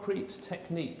concrete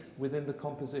technique within the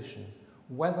composition,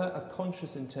 whether a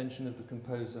conscious intention of the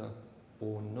composer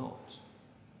or not.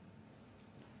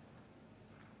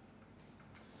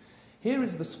 Here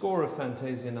is the score of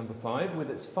Fantasia No. 5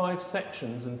 with its 5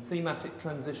 sections and thematic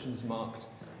transitions marked,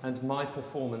 and my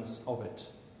performance of it.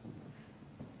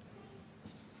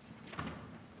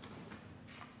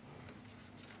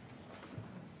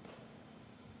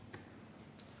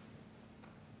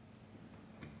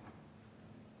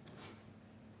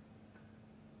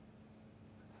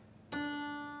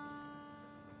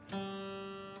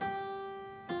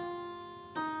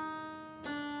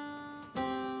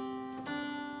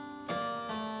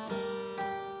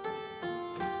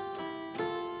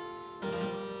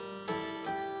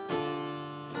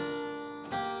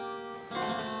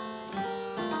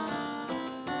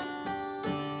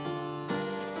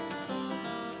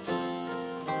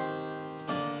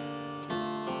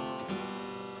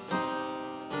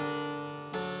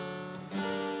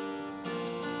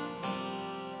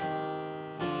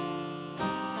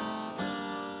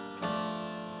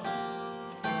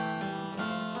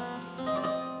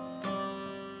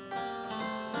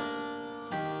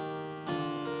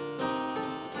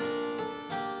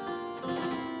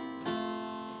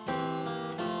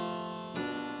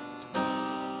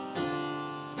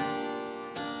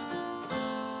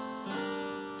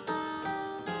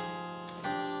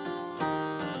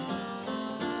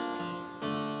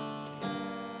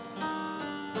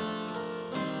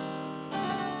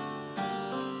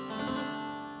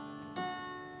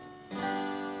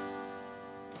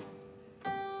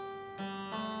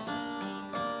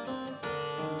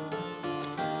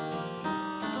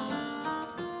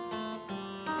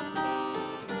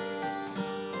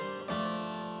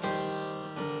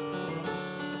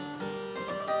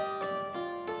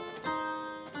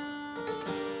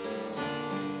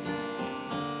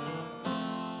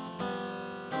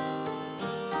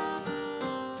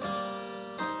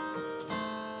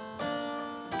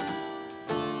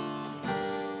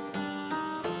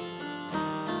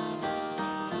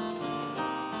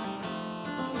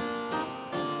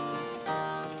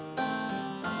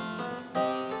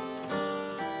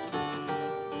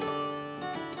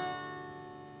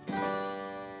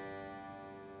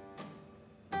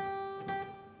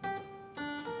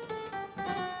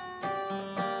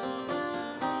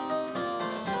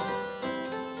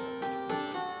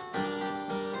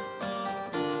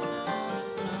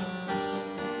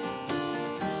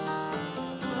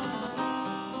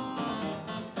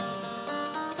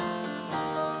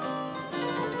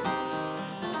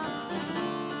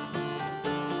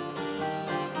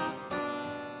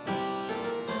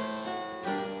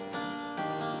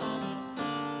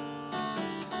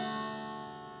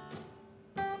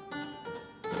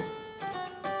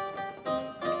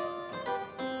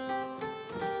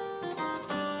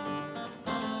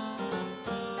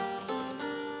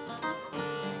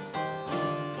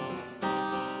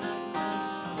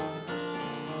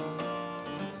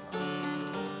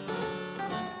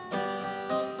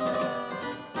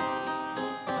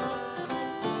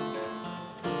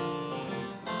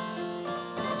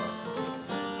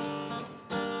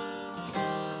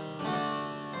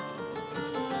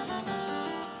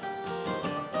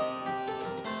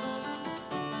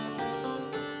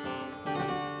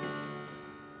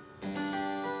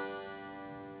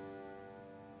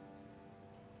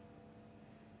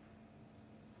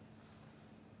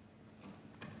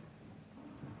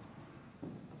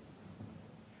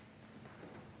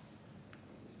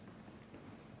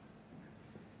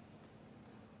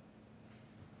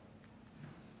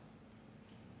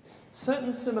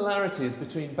 Certain similarities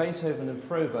between Beethoven and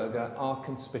Froberger are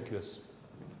conspicuous.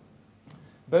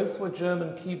 Both were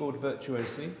German keyboard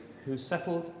virtuosi who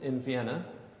settled in Vienna,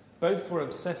 both were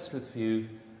obsessed with fugue,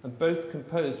 and both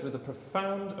composed with a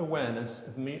profound awareness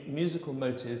of musical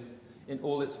motive in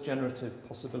all its generative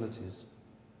possibilities.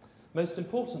 Most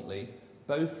importantly,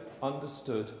 both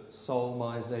understood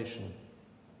solmization.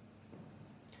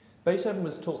 Beethoven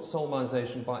was taught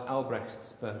solmization by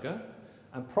Albrechtsberger,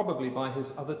 and probably by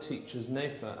his other teachers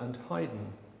Nefer and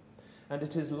Haydn. And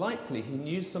it is likely he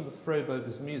knew some of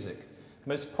Froberger's music,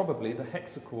 most probably the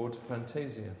hexachord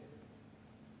Fantasia.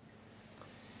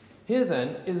 Here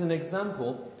then is an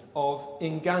example of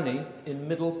Ingani in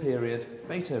middle period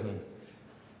Beethoven.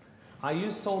 I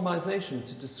use solmization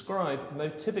to describe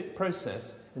motivic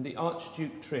process in the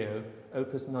Archduke Trio,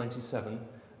 Opus 97,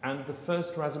 and the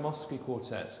first Razumovsky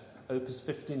Quartet, Opus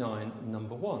 59,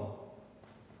 number 1.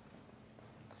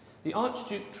 The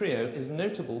Archduke Trio is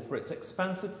notable for its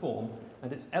expansive form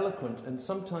and its eloquent and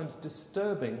sometimes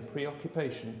disturbing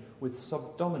preoccupation with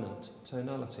subdominant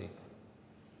tonality.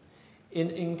 In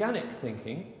Inganic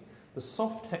thinking, the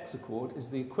soft hexachord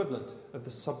is the equivalent of the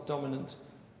subdominant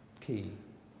key.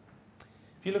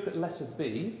 If you look at letter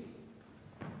B,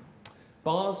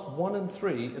 Bars 1 and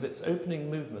 3 of its opening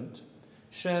movement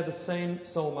share the same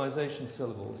solmization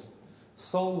syllables,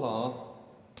 sol, la,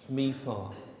 mi, fa.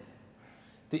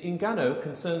 The ingano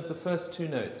concerns the first two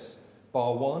notes,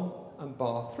 bar 1 and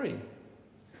bar 3,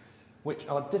 which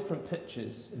are different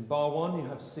pitches. In bar 1 you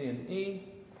have C and E,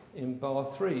 in bar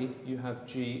 3 you have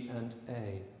G and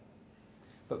A.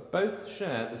 But both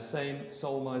share the same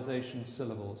solmization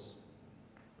syllables.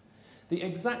 The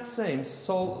exact same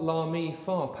sol, la, mi,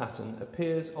 fa pattern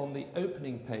appears on the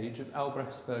opening page of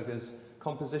Albrechtsberger's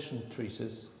composition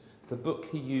treatise, the book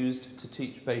he used to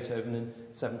teach Beethoven in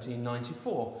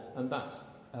 1794, and that's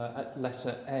at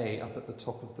letter A up at the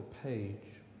top of the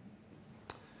page.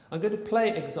 I'm going to play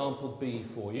example B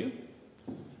for you.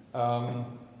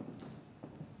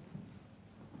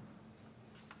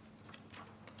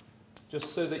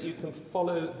 Just so that you can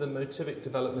follow the motivic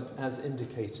development as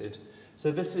indicated.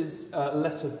 So this is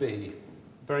letter B,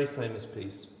 very famous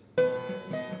piece.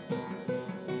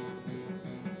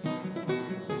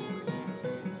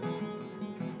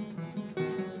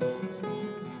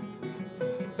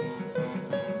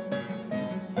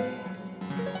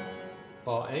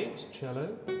 Bar 8, cello,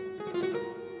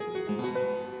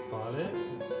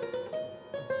 violin,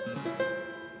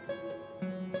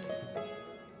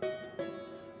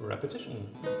 repetition.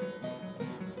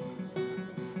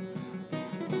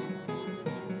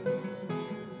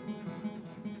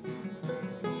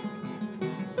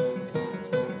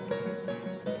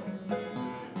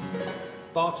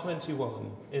 Bar 21,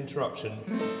 interruption.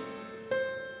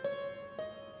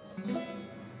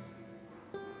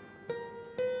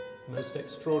 Most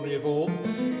extraordinary of all,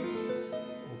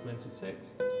 augmented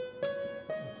sixth,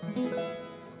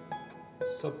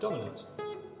 subdominant,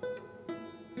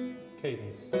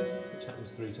 cadence, which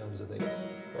happens 3 times I think,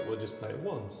 but we'll just play it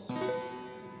once.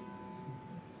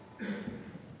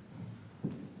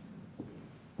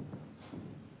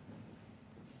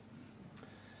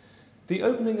 The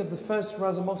opening of the first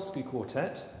Razumovsky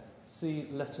quartet, see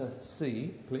letter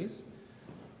C, please,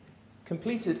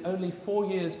 completed only 4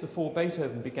 years before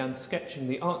Beethoven began sketching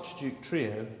the Archduke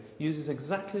trio, uses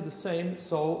exactly the same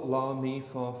sol, la, mi,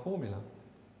 fa formula.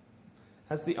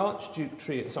 As the Archduke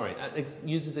trio,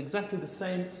 uses exactly the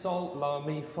same sol, la,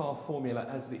 mi, fa formula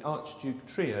as the Archduke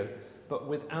trio, but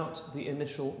without the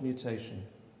initial mutation.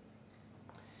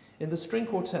 In the string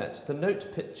quartet, the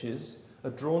note pitches are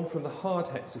drawn from the hard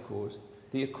hexachord,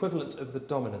 the equivalent of the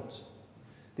dominant.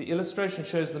 The illustration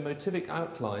shows the motivic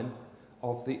outline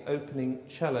of the opening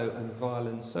cello and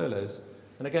violin solos.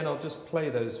 And again, I'll just play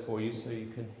those for you so you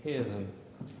can hear them.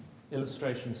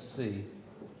 Illustration C.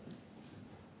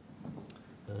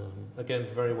 Again,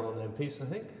 very well-known piece, I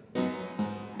think.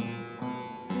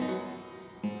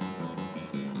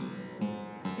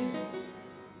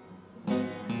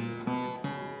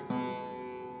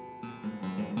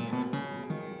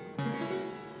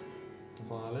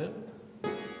 Violin.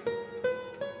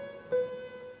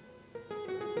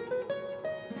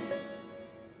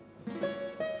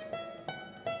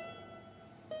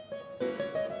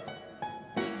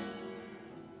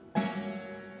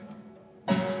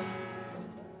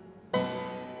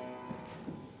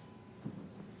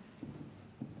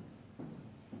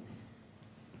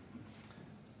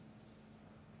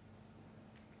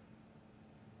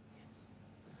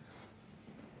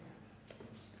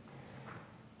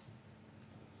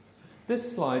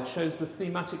 This slide shows the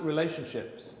thematic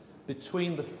relationships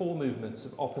between the 4 movements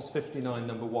of Opus 59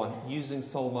 No. 1 using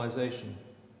solmization.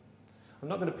 I'm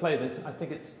not going to play this. I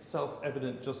think it's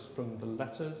self-evident just from the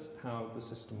letters how the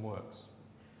system works.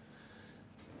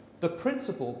 The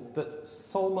principle that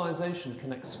solmization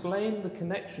can explain the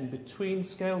connection between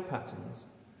scale patterns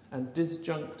and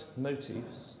disjunct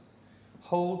motifs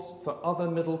holds for other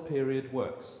middle period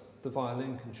works, the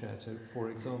violin concerto, for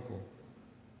example.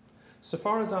 So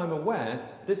far as I'm aware,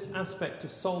 this aspect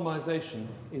of solmization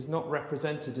is not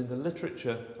represented in the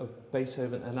literature of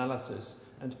Beethoven analysis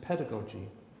and pedagogy.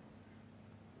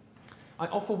 I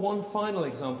offer one final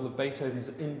example of Beethoven's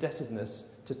indebtedness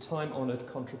to time-honoured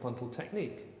contrapuntal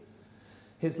technique.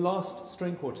 His last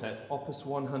string quartet, Opus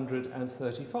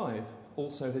 135,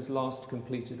 also his last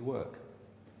completed work.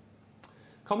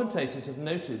 Commentators have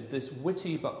noted this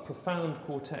witty but profound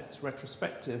quartet's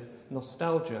retrospective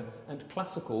nostalgia and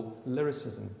classical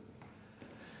lyricism.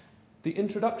 The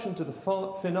introduction to the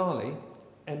finale,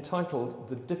 entitled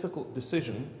The Difficult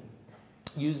Decision,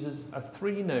 uses a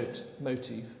 3-note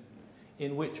motif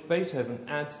in which Beethoven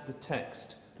adds the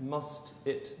text, "Must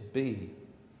it be?"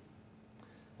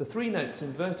 The 3 notes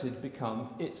inverted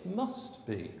become "It must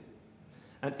be,"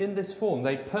 and in this form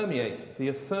they permeate the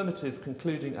affirmative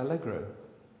concluding allegro.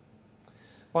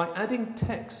 By adding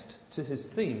text to his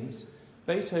themes,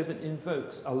 Beethoven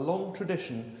invokes a long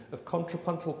tradition of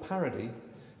contrapuntal parody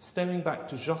stemming back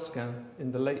to Josquin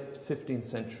in the late 15th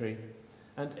century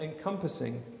and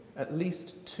encompassing at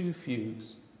least 2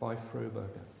 fugues by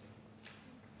Froberger.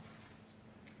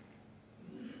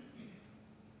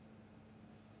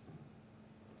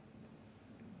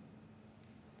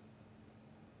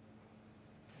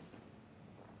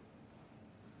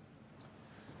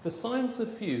 The science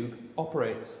of fugue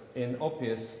operates in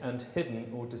obvious and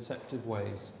hidden or deceptive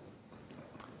ways.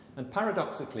 And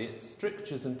paradoxically, its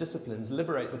strictures and disciplines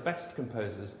liberate the best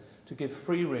composers to give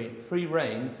free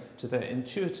rein to their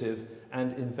intuitive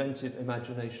and inventive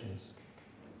imaginations.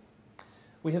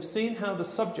 We have seen how the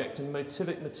subject and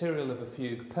motivic material of a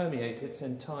fugue permeate its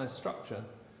entire structure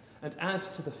and add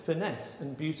to the finesse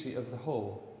and beauty of the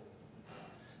whole.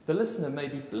 The listener may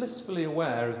be blissfully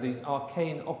aware of these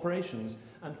arcane operations,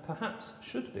 and perhaps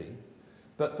should be,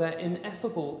 but their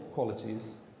ineffable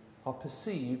qualities are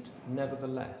perceived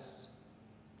nevertheless.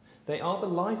 They are the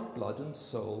lifeblood and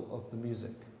soul of the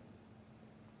music.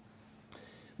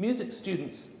 Music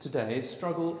students today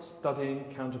struggle studying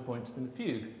counterpoint and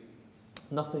fugue.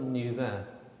 Nothing new there.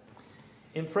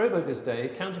 In Froberger's day,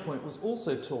 counterpoint was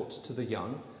also taught to the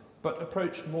young, but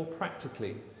approached more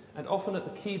practically, and often at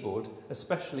the keyboard,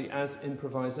 especially as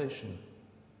improvisation.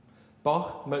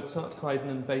 Bach, Mozart, Haydn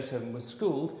and Beethoven were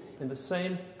schooled in the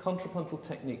same contrapuntal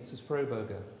techniques as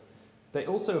Froberger. They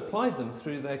also applied them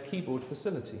through their keyboard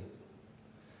facility.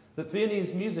 That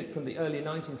Viennese music from the early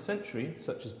 19th century,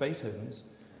 such as Beethoven's,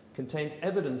 contains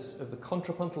evidence of the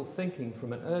contrapuntal thinking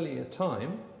from an earlier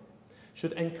time,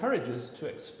 should encourage us to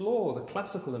explore the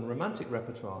classical and romantic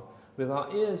repertoire with our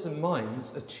ears and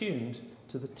minds attuned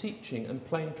to the teaching and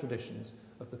playing traditions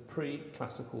of the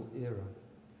pre-classical era.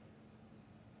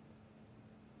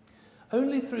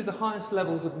 Only through the highest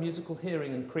levels of musical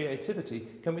hearing and creativity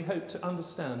can we hope to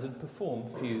understand and perform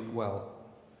fugue well.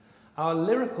 Our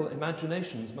lyrical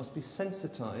imaginations must be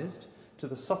sensitized to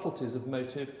the subtleties of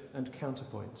motive and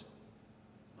counterpoint.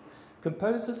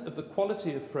 Composers of the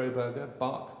quality of Froberger,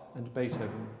 Bach and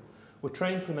Beethoven were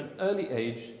trained from an early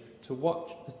age to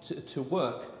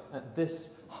work at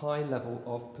this high level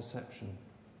of perception,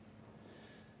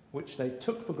 which they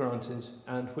took for granted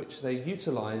and which they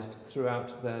utilized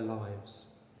throughout their lives.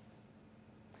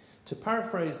 To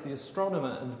paraphrase the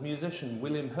astronomer and musician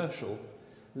William Herschel,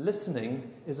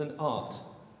 listening is an art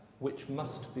which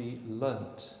must be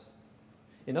learnt.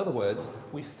 In other words,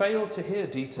 we fail to hear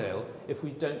detail if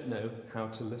we don't know how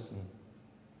to listen.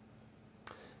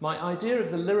 My idea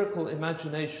of the lyrical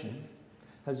imagination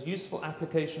has useful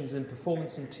applications in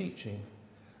performance and teaching,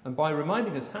 and by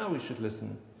reminding us how we should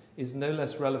listen, is no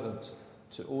less relevant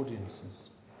to audiences.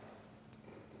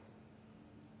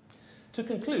 To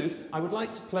conclude, I would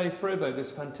like to play Froberger's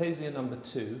Fantasia No.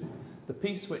 2, the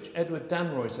piece which Edward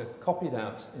Dannreuther copied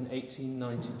out in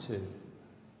 1892.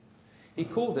 He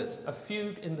called it a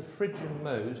fugue in the Phrygian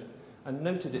mode and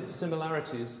noted its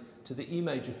similarities to the E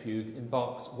major fugue in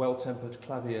Bach's Well-Tempered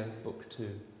Clavier, Book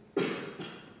 2.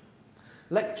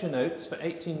 Lecture notes for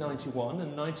 1891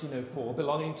 and 1904,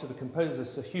 belonging to the composer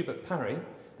Sir Hubert Parry,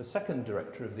 the second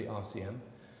director of the RCM,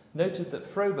 noted that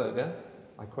Froberger,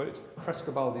 I quote,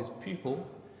 Frescobaldi's pupil,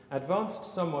 advanced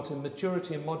somewhat in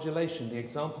maturity and modulation, the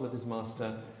example of his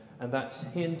master, and that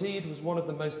he indeed was one of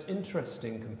the most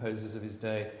interesting composers of his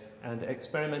day and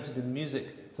experimented in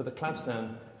music for the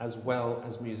clavecin as well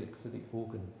as music for the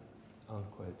organ,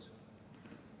 unquote.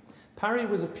 Parry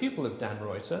was a pupil of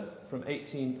Dannreuther from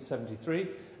 1873,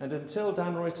 and until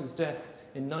Dannreuther's death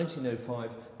in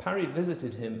 1905, Parry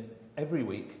visited him every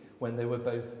week when they were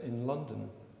both in London.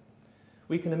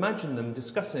 We can imagine them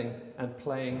discussing and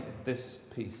playing this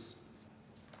piece.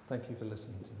 Thank you for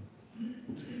listening to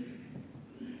me.